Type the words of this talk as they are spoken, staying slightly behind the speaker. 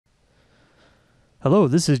Hello,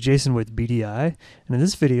 this is Jason with BDI, and in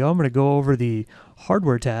this video I'm going to go over the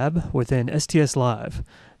Hardware tab within STS-LIVE.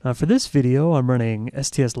 Now for this video I'm running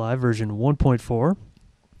STS-LIVE version 1.4,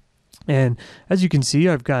 and as you can see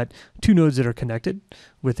I've got two nodes that are connected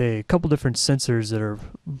with a couple different sensors that are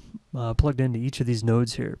plugged into each of these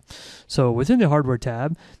nodes here. So within the Hardware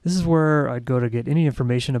tab, this is where I'd go to get any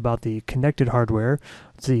information about the connected hardware,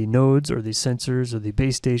 the nodes or the sensors or the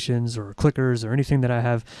base stations or clickers or anything that I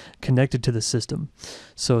have connected to the system.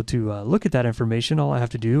 So to look at that information, all I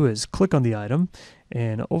have to do is click on the item,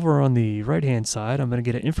 and over on the right hand side I'm going to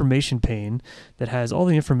get an information pane that has all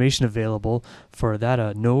the information available for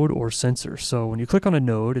that node or sensor. So when you click on a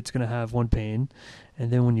node, it's going to have one pane, and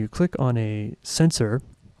then when you click on a sensor,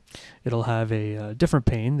 it'll have a different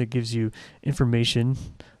pane that gives you information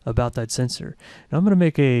about that sensor. Now I'm going to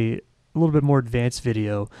make a little bit more advanced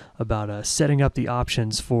video about setting up the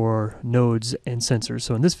options for nodes and sensors.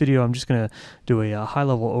 So in this video I'm just going to do a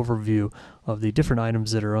high-level overview of the different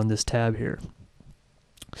items that are on this tab here.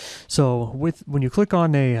 So when you click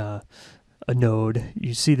on a node,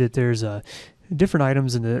 you see that there's different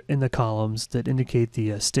items in the columns that indicate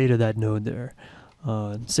the state of that node there.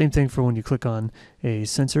 Same thing for when you click on a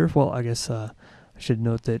sensor. Well, I guess I should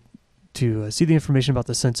note that to see the information about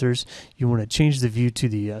the sensors, you want to change the view to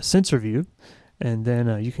the sensor view, and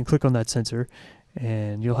then you can click on that sensor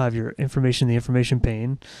and you'll have your information, the information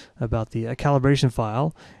pane about the calibration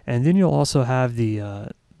file, and then you'll also have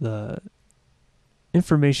the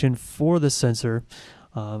information for the sensor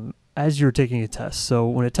as you're taking a test. So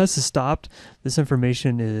when a test is stopped, this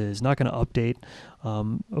information is not going to update.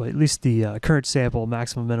 Or at least the current sample,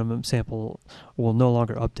 maximum, minimum sample will no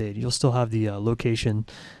longer update. You'll still have the location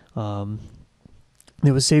that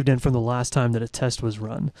was saved in from the last time that a test was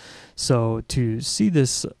run. So to see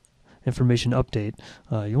this information update,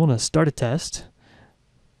 you want to start a test.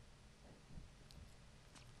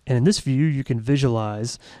 And in this view, you can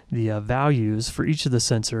visualize the values for each of the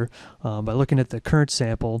sensor by looking at the current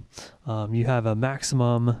sample. You have a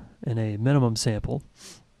maximum and a minimum sample,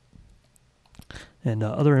 and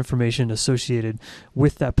other information associated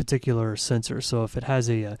with that particular sensor. So if it has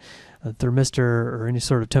a thermistor or any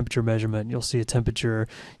sort of temperature measurement, you'll see a temperature,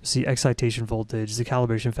 you'll see excitation voltage, the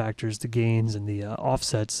calibration factors, the gains, and the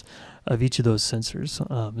offsets of each of those sensors,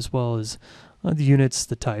 as well as the units,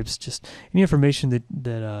 the types. Just any information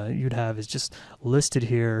that you'd have is just listed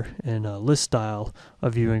here in a list style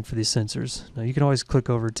of viewing for these sensors. Now you can always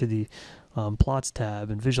click over to the Plots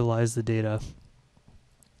tab and visualize the data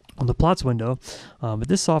on the plots window, but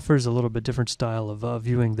this offers a little bit different style of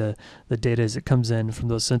viewing the data as it comes in from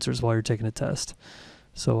those sensors while you're taking a test.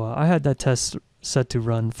 So I had that test set to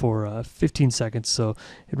run for 15 seconds, so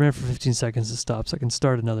it ran for 15 seconds to stop, so I can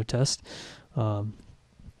start another test. When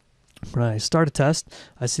I start a test,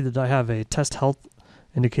 I see that I have a test health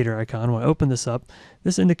indicator icon. When I open this up,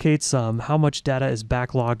 this indicates how much data is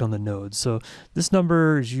backlogged on the nodes. So this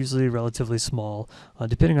number is usually relatively small.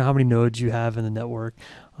 Depending on how many nodes you have in the network,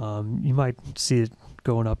 you might see it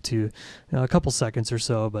going up to a couple seconds or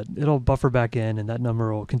so, but it'll buffer back in and that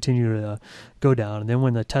number will continue to go down. And then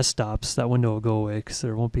when the test stops, that window will go away because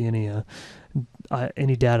there won't be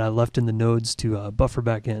any data left in the nodes to buffer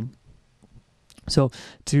back in. So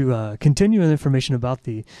to continue with information about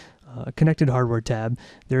the connected hardware tab,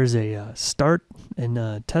 there's a start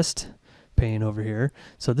and test pane over here.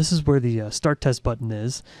 So this is where the start test button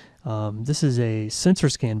is. This is a sensor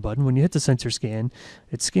scan button. When you hit the sensor scan,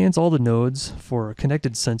 it scans all the nodes for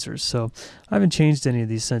connected sensors. So I haven't changed any of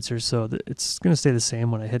these sensors, so it's going to stay the same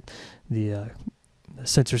when I hit the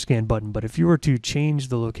sensor scan button. But if you were to change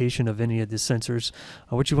the location of any of the sensors,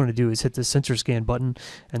 what you want to do is hit the sensor scan button,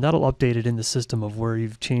 and that'll update it in the system of where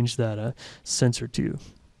you've changed that sensor to.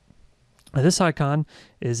 This icon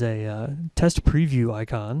is a test preview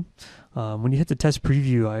icon. When you hit the test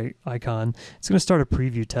preview icon, it's going to start a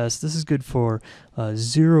preview test. This is good for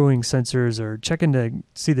zeroing sensors or checking to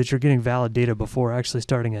see that you're getting valid data before actually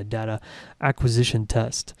starting a data acquisition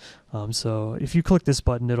test. So if you click this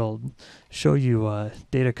button, it'll show you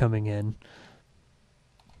data coming in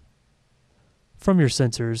from your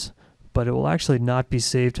sensors, but it will actually not be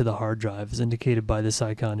saved to the hard drive as indicated by this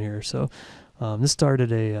icon here. So this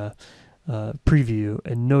started a preview,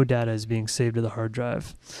 and no data is being saved to the hard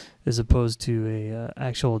drive, as opposed to a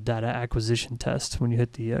actual data acquisition test. When you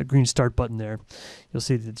hit the green start button there, you'll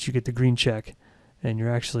see that you get the green check and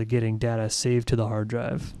you're actually getting data saved to the hard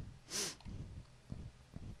drive.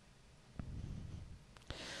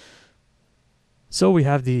 So we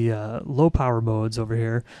have the low power modes over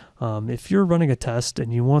here. If you're running a test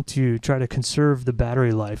and you want to try to conserve the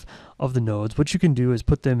battery life of the nodes, what you can do is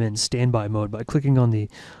put them in standby mode by clicking on the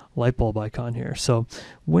light bulb icon here. So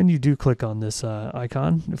when you do click on this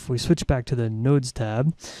icon, if we switch back to the nodes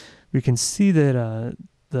tab, we can see that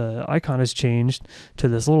the icon has changed to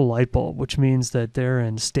this little light bulb, which means that they're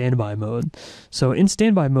in standby mode. So in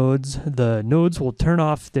standby modes, the nodes will turn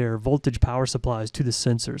off their voltage power supplies to the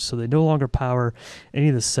sensors, so they no longer power any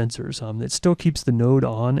of the sensors. It still keeps the node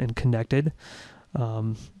on and connected,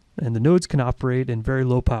 and the nodes can operate in very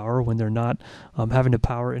low power when they're not having to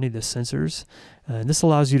power any of the sensors. And this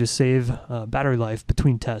allows you to save battery life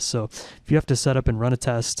between tests. So if you have to set up and run a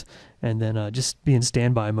test and then just be in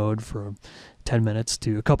standby mode for 10 minutes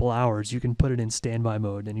to a couple hours, you can put it in standby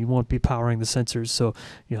mode and you won't be powering the sensors, so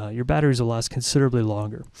your batteries will last considerably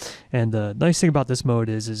longer. And the nice thing about this mode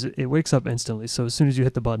is it wakes up instantly. So as soon as you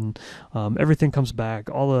hit the button, everything comes back,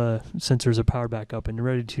 all the sensors are powered back up and you're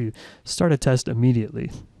ready to start a test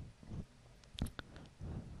immediately.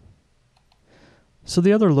 So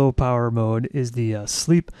the other low power mode is the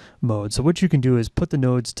sleep mode. So what you can do is put the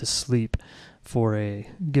nodes to sleep for a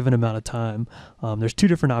given amount of time. There's two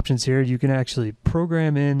different options here. You can actually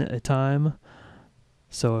program in a time.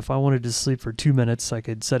 So if I wanted to sleep for 2 minutes, I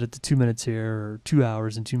could set it to 2 minutes here, or 2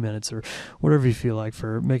 hours and 2 minutes, or whatever you feel like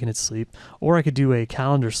for making it sleep. Or I could do a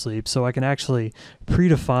calendar sleep, so I can actually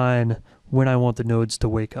predefine when I want the nodes to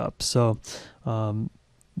wake up. So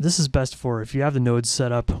this is best for if you have the nodes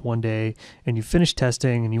set up one day and you finish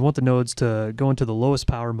testing and you want the nodes to go into the lowest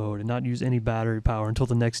power mode and not use any battery power until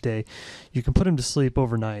the next day. You can put them to sleep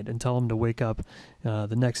overnight and tell them to wake up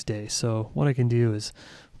the next day. So what I can do is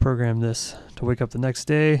program this to wake up the next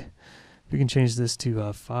day. We can change this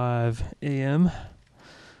to 5 a.m.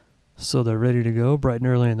 so they're ready to go bright and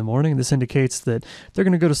early in the morning. This indicates that they're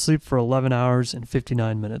going to go to sleep for 11 hours and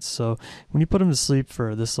 59 minutes. So when you put them to sleep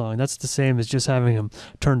for this long, that's the same as just having them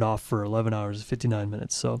turned off for 11 hours and 59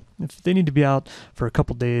 minutes. So if they need to be out for a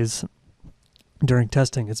couple days during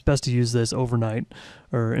testing, it's best to use this overnight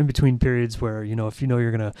or in between periods where, if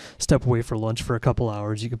you're going to step away for lunch for a couple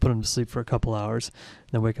hours, you can put them to sleep for a couple hours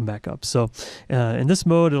and then wake them back up. So in this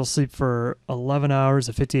mode, it'll sleep for 11 hours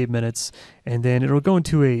and 58 minutes, and then it'll go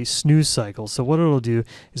into a snooze cycle. So what it'll do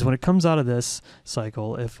is when it comes out of this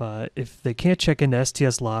cycle, if they can't check into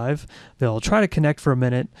STS-LIVE, they'll try to connect for a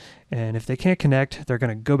minute, and if they can't connect, they're going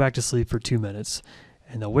to go back to sleep for 2 minutes.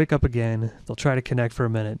 And they'll wake up again, they'll try to connect for a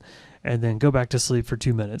minute, and then go back to sleep for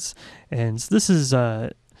 2 minutes. And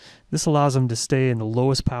this allows them to stay in the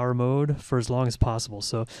lowest power mode for as long as possible.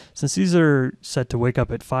 So since these are set to wake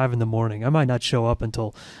up at 5 in the morning, I might not show up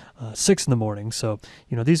until 6 in the morning. So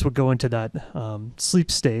these would go into that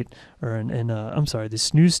sleep state, or the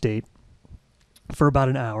snooze state, for about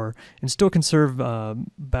an hour and still conserve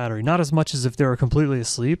battery. Not as much as if they were completely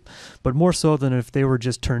asleep, but more so than if they were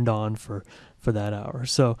just turned on for that hour.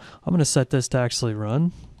 So I'm going to set this to actually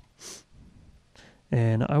run,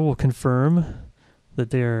 and I will confirm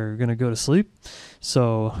that they're going to go to sleep.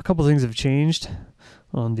 So a couple things have changed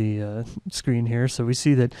on the screen here. So we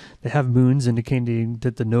see that they have moons indicating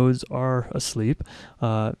that the nodes are asleep.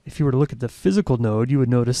 If you were to look at the physical node, you would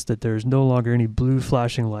notice that there's no longer any blue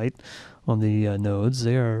flashing light on the nodes.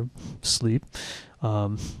 They are asleep.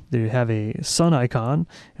 They have a sun icon,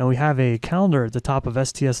 and we have a calendar at the top of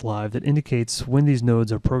STS-LIVE that indicates when these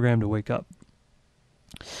nodes are programmed to wake up.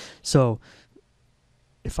 So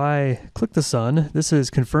if I click the sun, this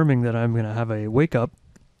is confirming that I'm going to have a wake up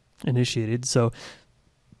initiated. So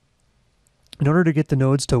in order to get the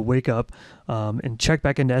nodes to wake up and check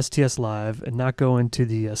back into STS-LIVE and not go into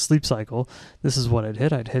the sleep cycle, this is what I'd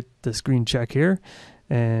hit. I'd hit this green check here,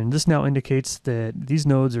 and this now indicates that these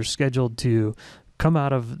nodes are scheduled to come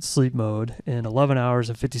out of sleep mode in 11 hours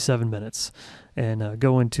and 57 minutes and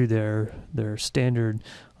go into their standard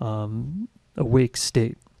awake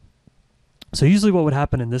state. So usually what would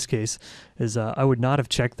happen in this case is I would not have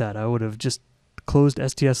checked that. I would have just closed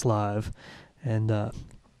STS-LIVE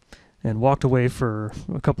and walked away for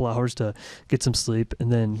a couple hours to get some sleep,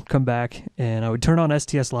 and then come back, and I would turn on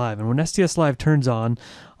STS-LIVE. And when STS-LIVE turns on,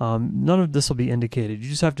 none of this will be indicated. You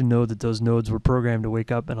just have to know that those nodes were programmed to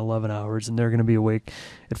wake up in 11 hours, and they're going to be awake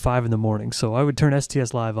at 5 in the morning. So I would turn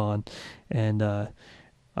STS-LIVE on, and I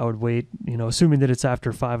would wait, assuming that it's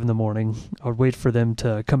after 5 in the morning, I would wait for them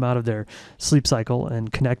to come out of their sleep cycle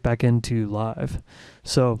and connect back into live.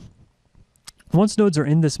 So once nodes are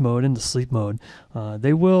in this mode, in the sleep mode,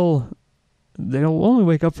 they will they'll only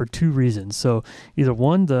wake up for two reasons. So either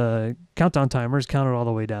one, the countdown timer is counted all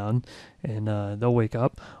the way down and they'll wake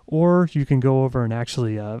up, or you can go over and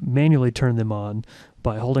actually manually turn them on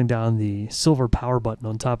by holding down the silver power button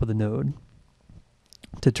on top of the node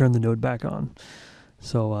to turn the node back on.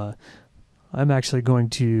 So I'm actually going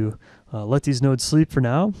to let these nodes sleep for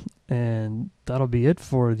now, and that'll be it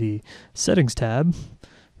for the settings tab.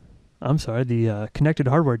 I'm sorry, the connected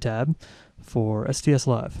hardware tab for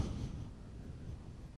STS-LIVE.